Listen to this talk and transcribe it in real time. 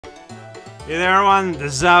Hey there everyone,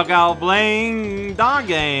 this is Algal playing Dog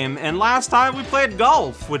Game, and last time we played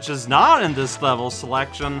golf, which is not in this level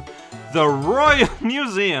selection. The Royal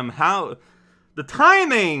Museum, the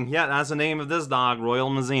timing, yeah, that's the name of this dog, Royal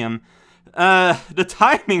Museum. The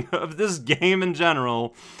timing of this game in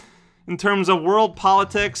general, in terms of world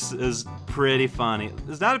politics, is pretty funny.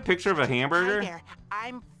 Is that a picture of a hamburger? Hi there,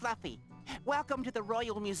 I'm Fluffy. Welcome to the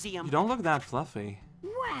Royal Museum. You don't look that fluffy.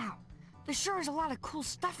 Wow, there sure is a lot of cool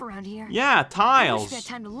stuff around here. Yeah, tiles. I wish we had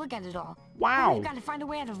time to look at it all. Wow. We've got to find a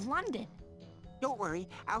way out of London. Don't worry,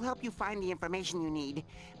 I'll help you find the information you need.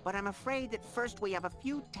 But I'm afraid that first we have a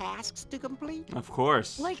few tasks to complete. Of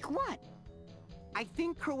course. Like what? I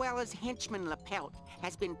think Cruella's henchman Lapelt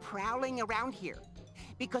has been prowling around here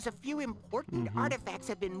because a few important artifacts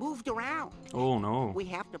have been moved around. Oh no. We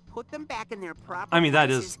have to put them back in their proper I mean, that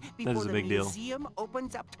places is before a the big deal. museum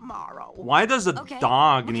opens up tomorrow. Why does a Okay,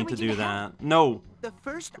 dog what need can to we do do to help? that? No. The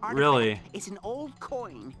first artifact Really? is an old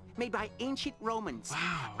coin made by ancient Romans.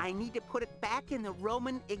 Wow. I need to put it back in the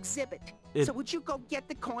Roman exhibit. So would you go get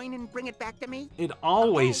the coin and bring it back to me? It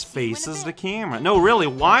always see you in a faces bit. the camera. No, really,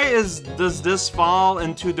 why does this fall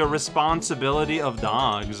into the responsibility of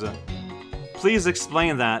dogs? Please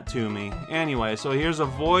explain that to me. Anyway, so here's a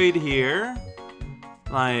void here.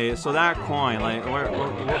 Like, so that coin, like,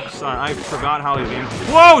 whoops, sorry, I forgot how he came.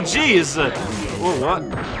 Whoa, jeez! Whoa, what?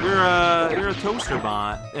 You're a toaster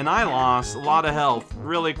bot, and I lost a lot of health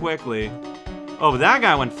really quickly. Oh, but that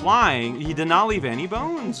guy went flying. He did not leave any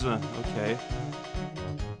bones. Okay.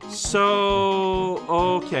 So,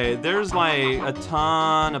 okay, there's like a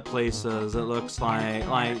ton of places. It looks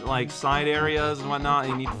like side areas and whatnot.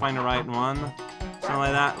 You need to find the right one. Something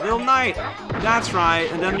like that. Little knight! That's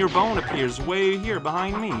right, and then your bone appears way here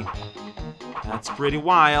behind me. That's pretty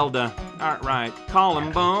wild. Alright,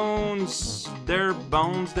 column bones. They're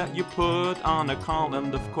bones that you put on a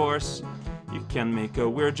column, of course. You can make a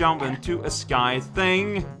weird jump into a sky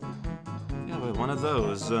thing. Yeah, but one of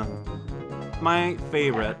those. My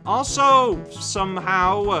favorite. Also,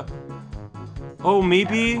 somehow... oh,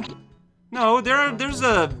 maybe... no, there's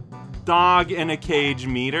a dog in a cage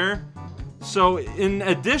meter. So, in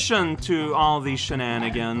addition to all these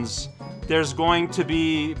shenanigans, there's going to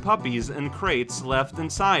be puppies in crates left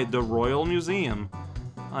inside the Royal Museum.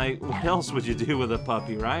 Like, what else would you do with a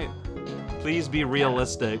puppy, right? Please be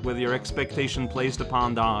realistic with your expectation placed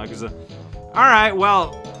upon dogs. Alright,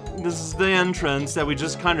 well, this is the entrance that we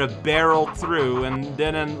just kind of barreled through and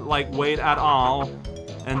didn't, like, wait at all.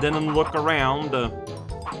 And didn't look around.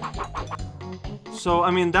 So,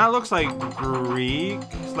 I mean, that looks like Greek.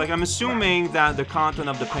 Like, I'm assuming that the content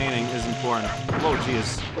of the painting is important. Whoa,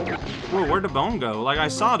 jeez. Whoa, where'd the bone go? Like, I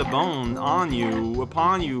saw the bone on you,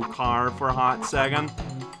 upon you, car, for a hot second.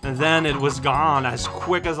 And then it was gone as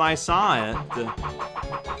quick as I saw it.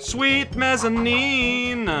 Sweet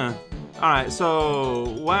mezzanine! Alright, so,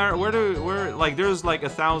 where, like, there's like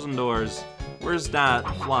 1,000 doors. Where's that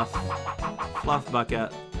fluff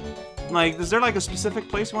bucket? Like, is there like a specific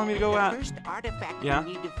place you want me to go at? The first artifact Yeah? you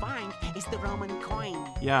need to find is the Roman coin.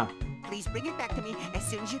 Yeah. Please bring it back to me as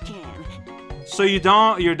soon as you can. So you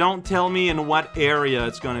don't tell me in what area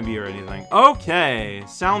it's gonna be or anything. Okay,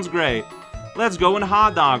 sounds great. Let's go in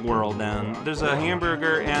hot dog world then. There's a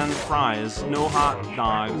hamburger and fries, no hot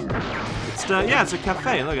dogs. It's a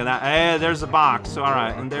cafe. Look at that. Hey, there's a box. All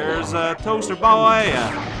right, and there's a toaster boy.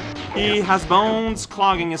 He has bones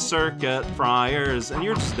clogging his circuit fryers, and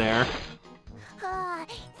you're just there.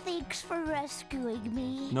 Thanks for rescuing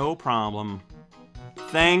me. No problem.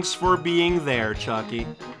 Thanks for being there, Chucky.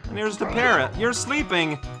 And here's the parrot. You're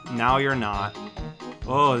sleeping. Now you're not.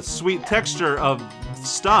 Oh, the sweet texture of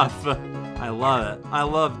stuff. I love it. I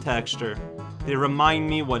love texture. They remind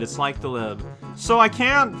me what it's like to live. So I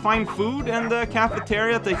can't find food in the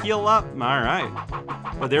cafeteria to heal up? Alright.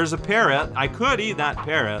 But there's a parrot. I could eat that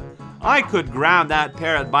parrot. I could grab that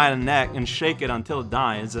parrot by the neck and shake it until it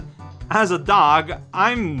dies. As a dog,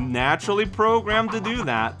 I'm naturally programmed to do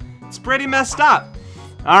that. It's pretty messed up.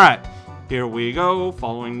 Alright, here we go,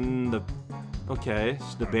 following the... okay,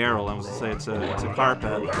 it's the barrel. I was gonna say it's a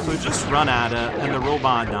carpet. So just run at it and the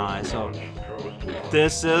robot dies. So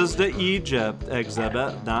this is the Egypt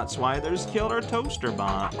exhibit. That's why there's killer toaster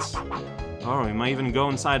bots. Oh, we might even go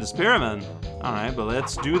inside this pyramid. Alright, but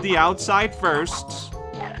let's do the outside first.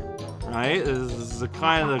 Right? This is the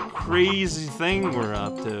kind of crazy thing we're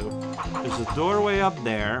up to. There's a doorway up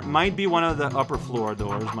there. Might be one of the upper floor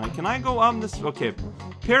doors. Can I go up this? Okay.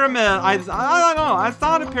 Pyramid. I don't know. I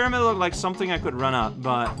thought a pyramid looked like something I could run up,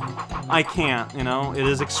 but I can't, you know? It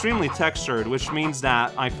is extremely textured, which means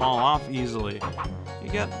that I fall off easily.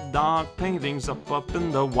 You get dog paintings up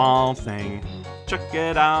in the wall thing. check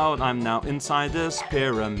it out. I'm now inside this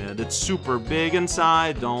pyramid. It's super big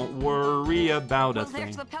inside. Don't worry about a Well, thing.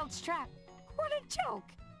 there's the pelt's trap. What a joke.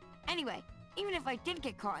 Anyway, even if I did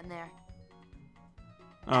get caught in there,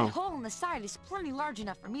 Oh, that hole in the side is plenty large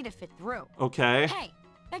enough for me to fit through. okay. Hey,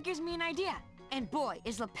 that gives me an idea. And boy,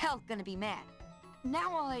 is Lapelt gonna be mad.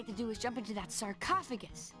 Now all I have to do is jump into that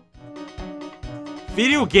sarcophagus.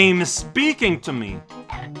 Video game is speaking to me.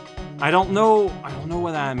 I don't know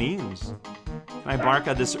what that means. Can I bark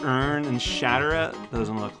at this urn and shatter it?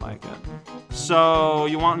 Doesn't look like it. So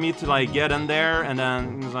you want me to like get in there and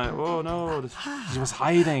then he's like, oh no, he was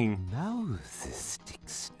hiding. Now the stick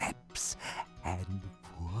snaps and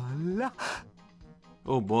voila.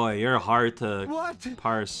 Oh boy, you're hard to What?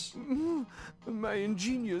 parse. My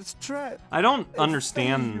ingenious trap. I don't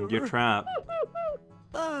understand your trap.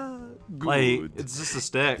 Good. Like, it's just a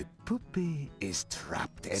stick. Puppy is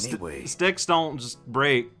trapped anyway. Sticks don't just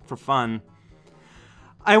break for fun.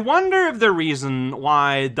 I wonder if the reason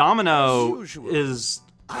why Domino As usual, is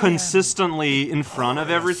consistently in front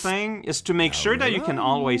of everything is to make sure that you can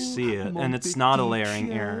always see it and it's not a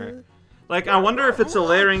layering error. Like, I wonder if it's a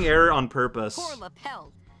layering error on purpose. Poor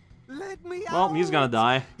Lapelt. Let me out. Well, he's gonna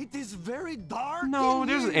die. It is very dark. No, in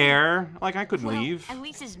there's here. air. Like, I could Well, leave. at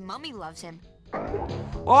least his mummy loves him.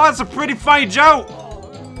 Oh, that's a pretty funny joke!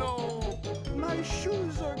 Oh no, my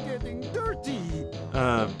shoes are getting dirty.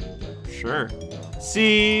 Sure.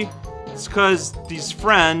 See, it's because he's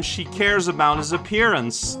friend, she cares about his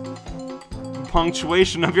appearance.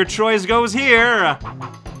 Punctuation of your choice goes here!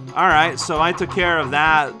 Alright, so I took care of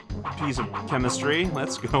that piece of chemistry.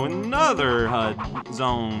 Let's go another HUD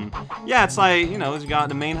zone. Yeah, it's like, you know, you got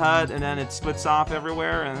the main HUD and then it splits off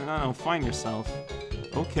everywhere and, I don't know, find yourself.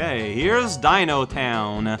 Okay, here's Dino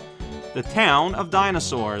Town. The town of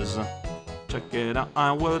dinosaurs. Check it out.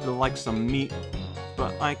 I would like some meat,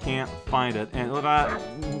 but I can't find it. And look at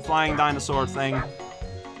that flying dinosaur thing.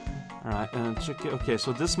 Alright, and check it. Okay,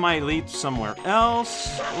 so this might lead somewhere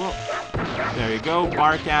else. Oh, there you go.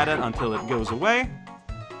 Bark at it until it goes away.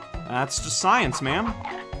 That's just science, man.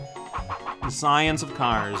 The science of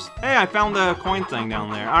cars. Hey, I found the coin thing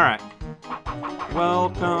down there. Alright.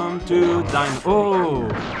 Welcome to Dino. Oh,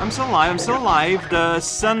 I'm still alive. I'm still alive. The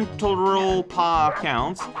central paw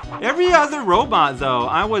counts. Every other robot, though,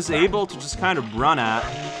 I was able to just kind of run at.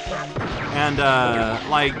 And,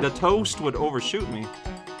 like, the toast would overshoot me.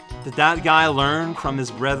 Did that guy learn from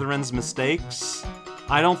his brethren's mistakes?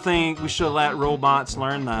 I don't think we should let robots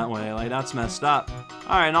learn that way. Like, that's messed up.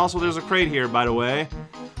 Alright, and also there's a crate here, by the way.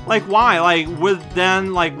 Like, why? Like,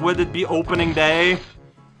 would it be opening day?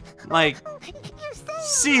 Like,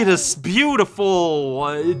 see this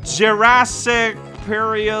beautiful Jurassic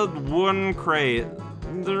period wooden crate.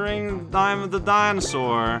 During the time of the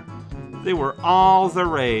dinosaur, they were all the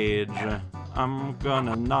rage. I'm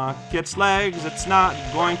gonna knock its legs, it's not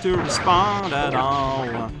going to respond at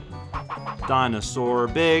all. Dinosaur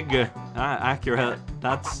big, accurate.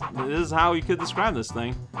 It is how you could describe this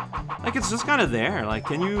thing. Like, it's just kind of there. Like,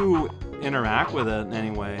 can you interact with it in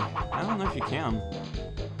any way? I don't know if you can.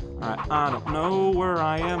 Alright, I don't know where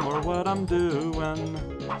I am or what I'm doing.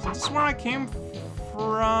 Is this where I came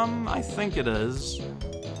from? I think it is.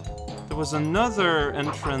 There was another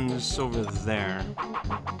entrance over there.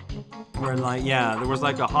 Where, like, yeah, there was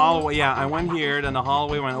like a hallway. Yeah, I went here, then the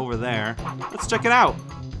hallway went over there. Let's check it out.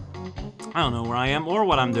 I don't know where I am or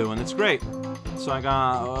what I'm doing. It's great. So I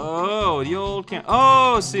got, oh, the old camp.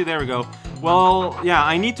 Oh, see, there we go. Well, yeah,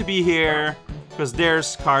 I need to be here because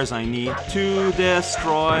there's cars I need to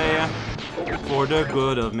destroy for the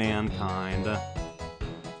good of mankind.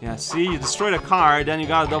 Yeah, see, you destroyed a car, then you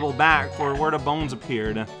gotta double back for where the bones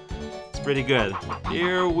appeared. It's pretty good.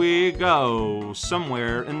 Here we go.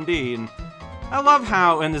 Somewhere, indeed. I love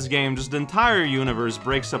how in this game, just the entire universe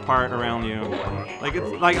breaks apart around you. Like,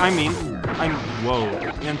 whoa,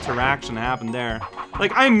 interaction happened there.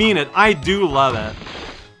 Like, I mean it. I do love it.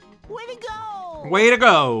 Way to go! Way to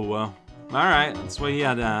go! Alright, that's what he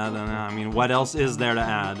had to add. And, I mean, what else is there to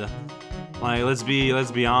add? Like, let's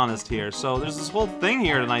be honest here. So, there's this whole thing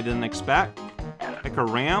here that I didn't expect. Like a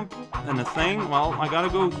ramp and a thing. Well, I gotta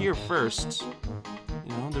go here first.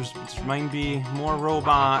 You know, there might be more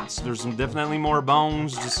robots. There's definitely more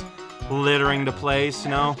bones just littering the place,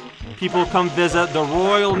 you know. People come visit the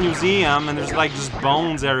Royal Museum and there's like just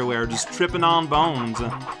bones everywhere, just tripping on bones.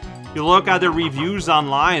 You look at the reviews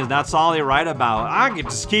online, that's all they write about. I could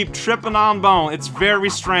just keep tripping on bone. It's very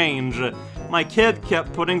strange. My kid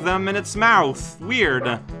kept putting them in its mouth.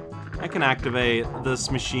 Weird. I can activate this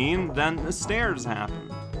machine, then the stairs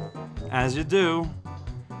happen. As you do.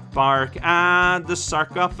 bark at the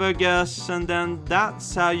sarcophagus, and then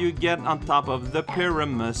that's how you get on top of the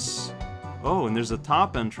pyramid. Oh, and there's a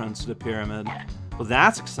top entrance to the pyramid. Well,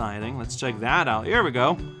 that's exciting. Let's check that out. Here we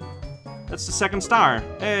go. That's the second star.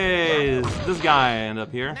 Hey, this guy ended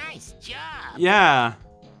up here. Nice job. Yeah.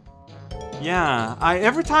 Yeah.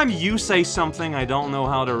 Every time you say something, I don't know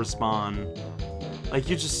how to respond. Like,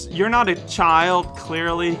 you're not a child,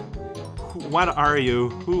 clearly. What are you?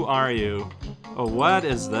 Who are you? Oh, what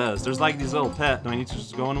is this? There's like these little pets. Do I need to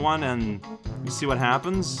just go in one and you see what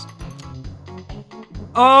happens?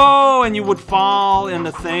 Oh, and you would fall in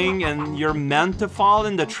the thing, and you're meant to fall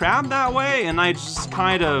in the trap that way, and I just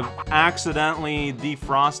kind of accidentally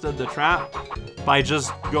defrosted the trap by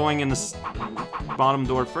just going in the bottom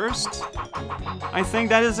door first. I think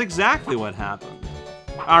that is exactly what happened.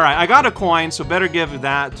 Alright, I got a coin, so better give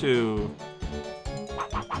that to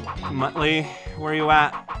Muttley. Where you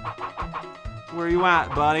at? Where you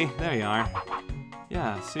at, buddy? There you are.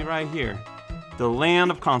 Yeah, see right here. The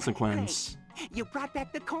land of consequence. You brought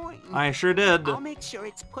back the coin. I sure did. I'll make sure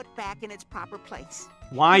it's put back in its proper place.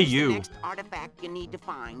 Why Here's you? The next artifact you need to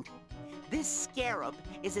find. This scarab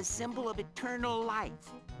is a symbol of eternal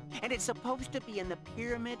life, and it's supposed to be in the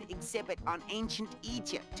pyramid exhibit on ancient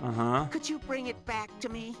Egypt. Uh-huh. Could you bring it back to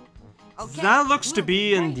me? Okay. That looks to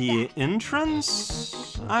be in the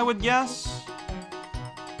entrance, I would guess.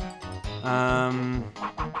 Yeah,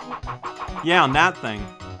 on that thing.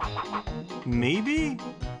 Maybe?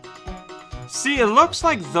 See, it looks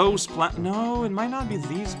like those no, it might not be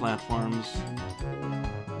these platforms.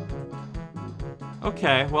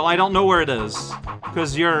 Okay, well, I don't know where it is.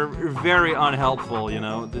 Because you're very unhelpful, you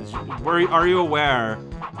know. Are you aware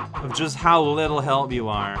of just how little help you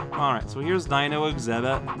are? Alright, so here's Dino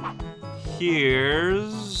Exhibit.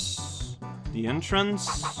 Here's the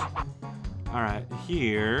entrance. Alright,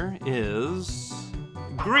 here is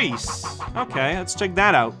Greece. Okay, let's check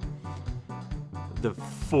that out. The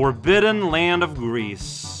Forbidden Land of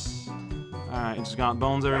Greece. Alright, it's got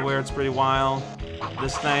bones everywhere, it's pretty wild.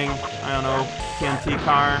 This thing, I don't know, TNT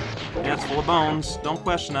car, yeah, it's full of bones. Don't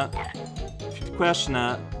question it. If you question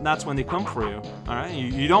it, that's when they come for you. Alright,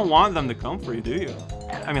 you don't want them to come for you, do you?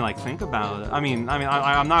 I mean, like, think about it. I'm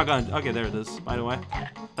not gonna, okay, there it is, by the way.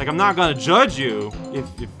 Like, I'm not gonna judge you if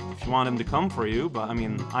you want them to come for you, but I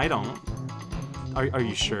mean, I don't. Are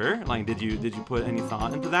you sure? Like, did you put any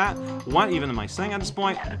thought into that? What even am I saying at this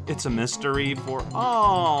point? It's a mystery for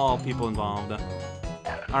all people involved.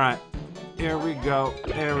 Alright, here we go.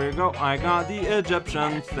 Here we go. I got the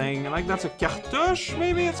Egyptian thing. Like, that's a cartouche,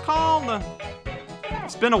 maybe it's called?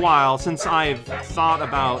 It's been a while since I've thought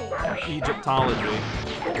about Egyptology.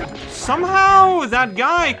 Somehow, that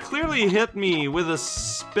guy clearly hit me with a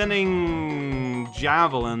spinning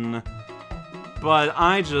javelin. But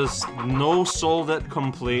I just no-sold it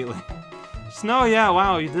completely. Just, no, yeah,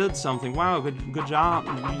 wow, you did something. Wow, good job.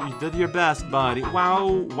 You did your best, buddy.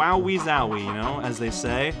 Wow, wowee zowie, you know, as they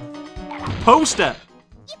say. Post it!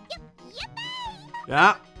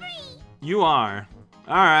 Yeah, you are.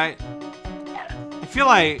 Alright. I feel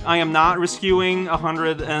like I am not rescuing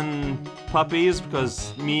 100 and puppies,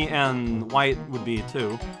 because me and White would be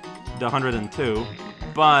too. The 102.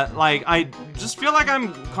 But, like, I just feel like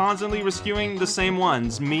I'm constantly rescuing the same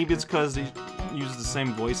ones. Maybe it's because they use the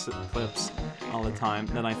same voice clips all the time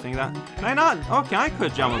that I think that. Can I not? Okay, I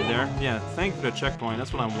could jump up there. Yeah, thank you for the checkpoint.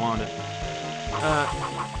 That's what I wanted.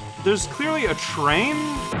 There's clearly a train?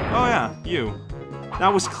 Oh, yeah, you.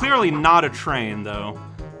 That was clearly not a train, though.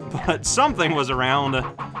 But something was around.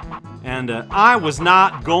 And I was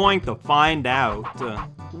not going to find out.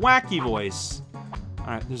 Wacky voice.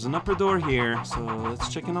 Alright, there's an upper door here, so let's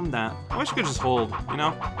check in on that. I wish I could just hold, you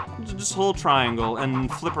know? Just hold triangle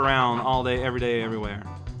and flip around all day, everywhere.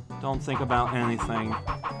 Don't think about anything.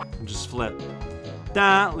 Just flip.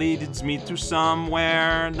 That leads me to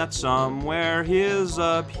somewhere, that somewhere is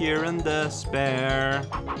up here in despair.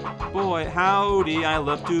 Boy, howdy, I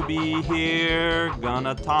love to be here.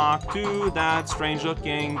 Gonna talk to that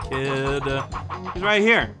strange-looking kid. He's right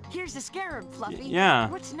here. Here's the scarab, Fluffy. Yeah.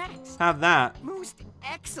 What's next? Have that. Most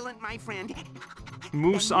excellent, my friend.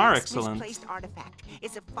 Moose are excellent. The misplaced artifact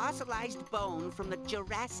is a fossilized bone from the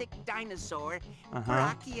Jurassic dinosaur,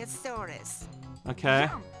 Brachiosaurus. Okay.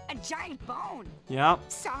 Yum, a giant bone. Yep.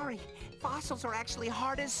 Sorry, fossils are actually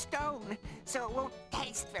hard as stone, so it won't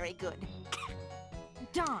taste very good.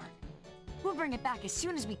 Darn. We'll bring it back as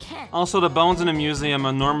soon as we can. Also, the bones in a museum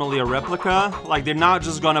are normally a replica. Like, they're not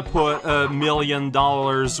just gonna put $1 million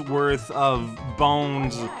worth of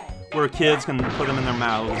bones where kids can put them in their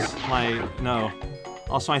mouths. Like, no.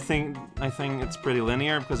 Also, I think it's pretty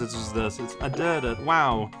linear because it's just this. I did it.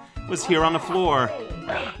 Wow. It was here on the floor.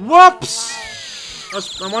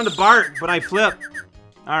 Whoops! I wanted to bark, but I flipped.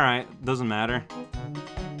 Alright, doesn't matter.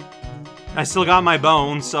 I still got my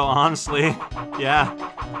bone, so honestly, yeah.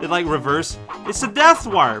 It like reverse. It's a death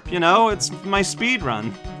warp, you know? It's my speed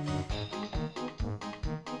run.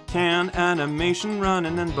 Can animation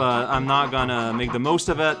running in, but I'm not gonna make the most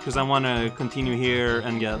of it because I want to continue here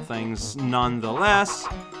and get things nonetheless.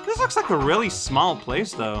 This looks like a really small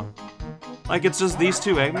place though. Like it's just these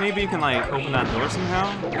two. Maybe you can like open that door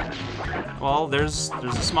somehow. Well, there's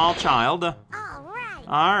a small child.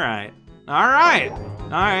 Alright.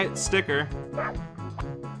 Alright, sticker.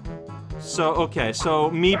 So, okay, so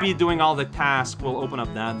maybe doing all the tasks will open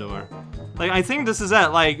up that door. Like, I think this is it.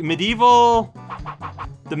 Like, the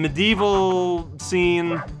medieval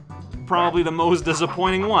scene, probably the most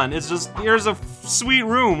disappointing one. It's just, here's a sweet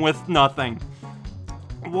room with nothing.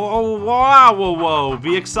 Whoa,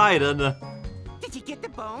 be excited. Did you get the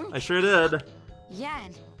bone? I sure did. Yeah,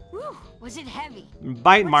 and whew, was it heavy?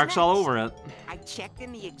 Bite What's marks all next? over it. I checked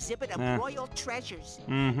in the exhibit of royal treasures,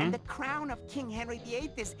 Mm-hmm. and the crown of King Henry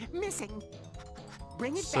VIII is missing.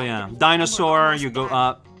 Bring it So back. yeah, to me, and we're dinosaur, almost you go done.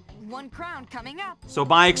 up. One crown coming up. So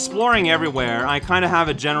by exploring everywhere, I kind of have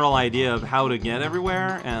a general idea of how to get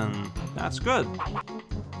everywhere, and that's good.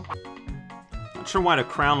 Not sure why the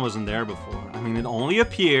crown wasn't there before. I mean, it only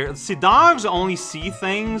appeared. See, dogs only see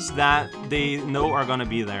things that they know are gonna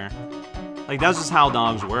be there. Like, that's just how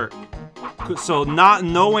dogs work. So not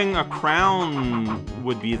knowing a crown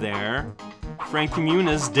would be there, Frankie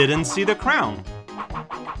Muniz didn't see the crown.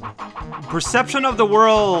 Perception of the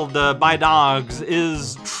world by dogs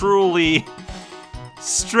is truly,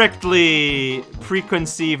 strictly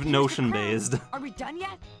preconceived notion-based. Are we done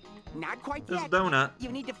yet? Not quite This yet. donut. You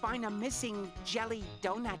need to find a missing jelly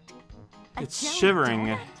donut. A It's jelly shivering.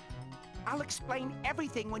 donut? I'll explain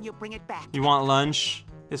everything when you bring it back. You want lunch?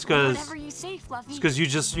 It's because Whatever you say, Fluffy. you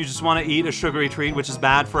just want to eat a sugary treat, which is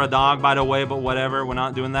bad for a dog, by the way. But whatever, we're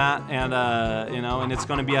not doing that. And you know, and it's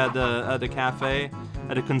gonna be at the cafe,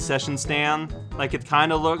 at a concession stand. Like it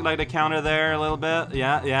kind of looked like the counter there a little bit.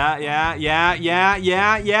 Yeah.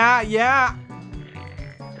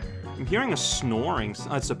 I'm hearing a snoring.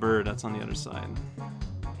 Oh, it's a bird. That's on the other side.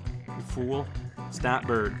 You fool! It's that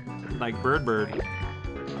bird. Like bird.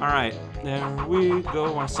 Alright, there we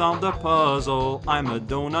go, I solved the puzzle. I'm a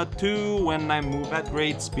donut too when I move at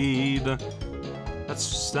great speed.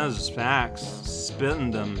 That's facts. Spitting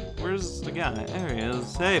them. Where's the guy? There he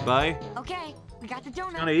is. Hey, buddy. Okay, we got the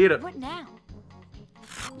donut. Gonna eat it. What now?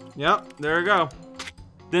 Yep, there we go.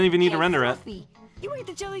 Didn't even need to render it. Fluffy, you ate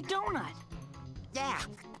the jelly donut. Yeah,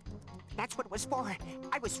 that's what it was for.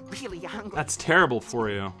 I was really hungry. That's terrible for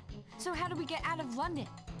you. So how do we get out of London?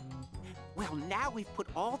 Well, now we've put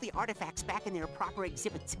all the artifacts back in their proper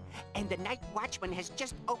exhibits, and the night watchman has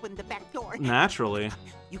just opened the back door. Naturally.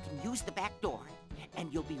 You can use the back door,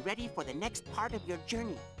 and you'll be ready for the next part of your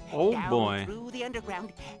journey. Oh Down boy. through the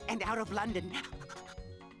underground and out of London.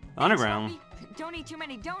 Underground. Fluffy, don't eat too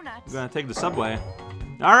many donuts. I'm gonna take the subway.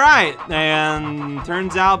 Alright, and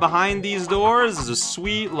turns out behind these doors is a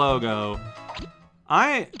sweet logo.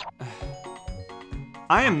 I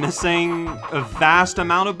am missing a vast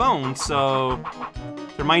amount of bones, so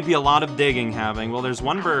there might be a lot of digging happening. Well, there's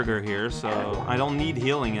one burger here, so I don't need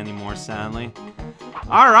healing anymore, sadly.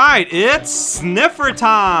 Alright, it's sniffer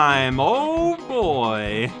time! Oh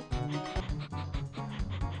boy.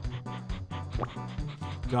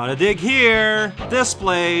 Gotta dig here, this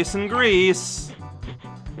place, in Greece.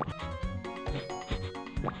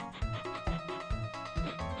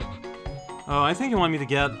 Oh, I think you want me to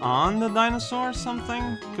get on the dinosaur or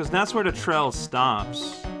something? Because that's where the trail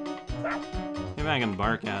stops. Maybe I can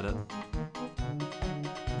bark at it.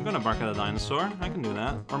 I'm gonna bark at a dinosaur. I can do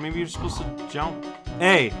that. Or maybe you're supposed to jump.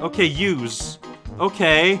 Hey, okay, use.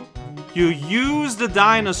 Okay. You use the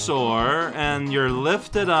dinosaur and you're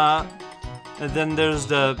lifted up. And then there's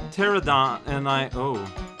the pterodon and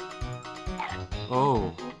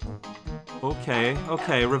Oh.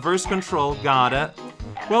 Okay, reverse control, got it.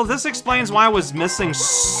 Well, this explains why I was missing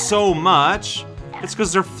so much. It's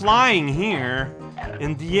because they're flying here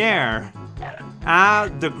in the air.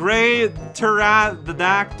 The great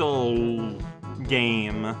pterodactyl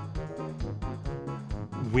game.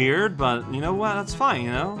 Weird, but you know what? That's fine,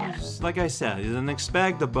 you know? Just like I said, you didn't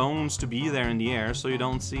expect the bones to be there in the air, so you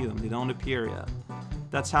don't see them. They don't appear yet.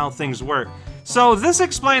 That's how things work. So this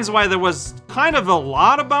explains why there was kind of a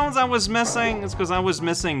lot of bones I was missing. It's because I was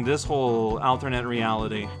missing this whole alternate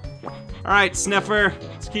reality. Alright, sniffer.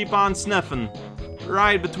 Let's keep on sniffing.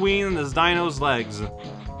 Right between this dino's legs.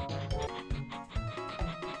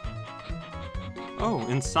 Oh,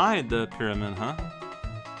 inside the pyramid, huh?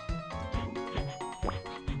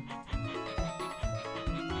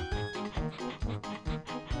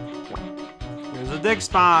 dig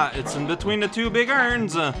spot. It's in between the two big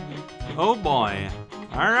urns. Oh boy.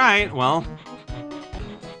 Alright, well.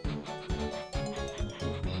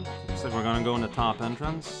 Looks like we're gonna go in the top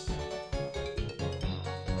entrance.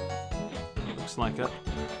 Looks like it.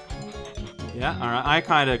 Yeah, alright. I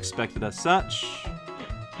kinda expected as such.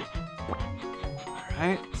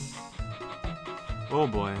 Alright. Oh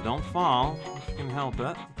boy, don't fall if you can help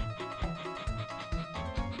it.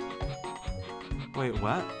 Wait,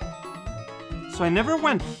 what? So I never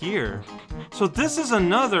went here. So this is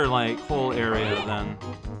another, like, whole area then.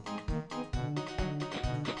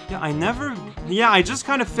 Yeah, I just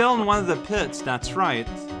kind of fell in one of the pits, that's right.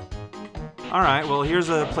 Alright, well, here's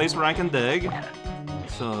a place where I can dig.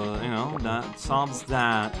 So, you know, that solves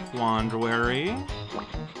that quandary.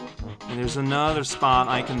 And there's another spot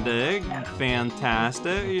I can dig.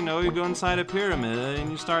 Fantastic. You know, you go inside a pyramid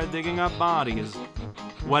and you start digging up bodies.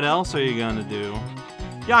 What else are you gonna do?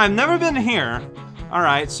 Yeah, I've never been here.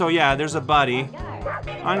 Alright, so yeah, there's a buddy.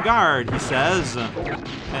 On guard, he says.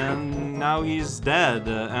 And now he's dead,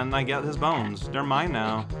 and I get his bones. They're mine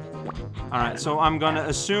now. Alright, so I'm gonna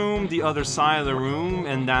assume the other side of the room,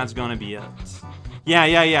 and that's gonna be it.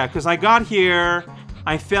 Yeah, because I got here,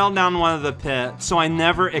 I fell down one of the pits, so I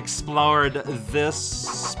never explored this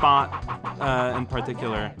spot in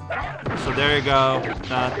particular. So there you go.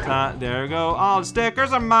 There you go. All the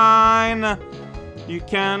stickers are mine. You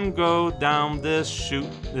can go down this chute.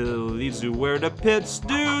 It leads you where the pits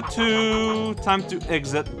do to. Time to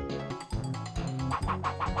exit.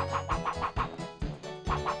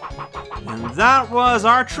 And that was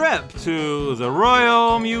our trip to the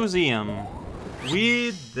Royal Museum.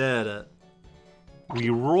 We did it. We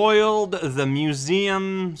roiled the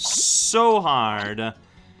museum so hard.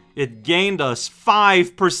 It gained us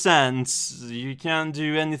 5%. You can't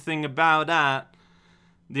do anything about that.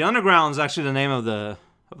 The underground is actually the name of the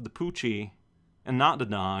Poochie, and not the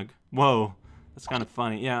dog. Whoa, that's kind of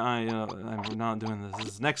funny. Yeah, I'm not doing this.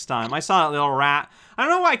 This is next time. I saw that little rat. I don't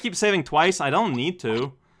know why I keep saving twice. I don't need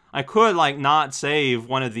to. I could, like, not save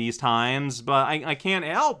one of these times, but I can't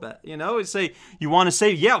help it, you know? It's say, you want to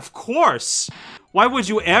save? Yeah, of course! Why would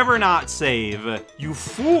you ever not save? You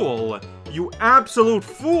fool! You absolute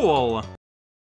fool!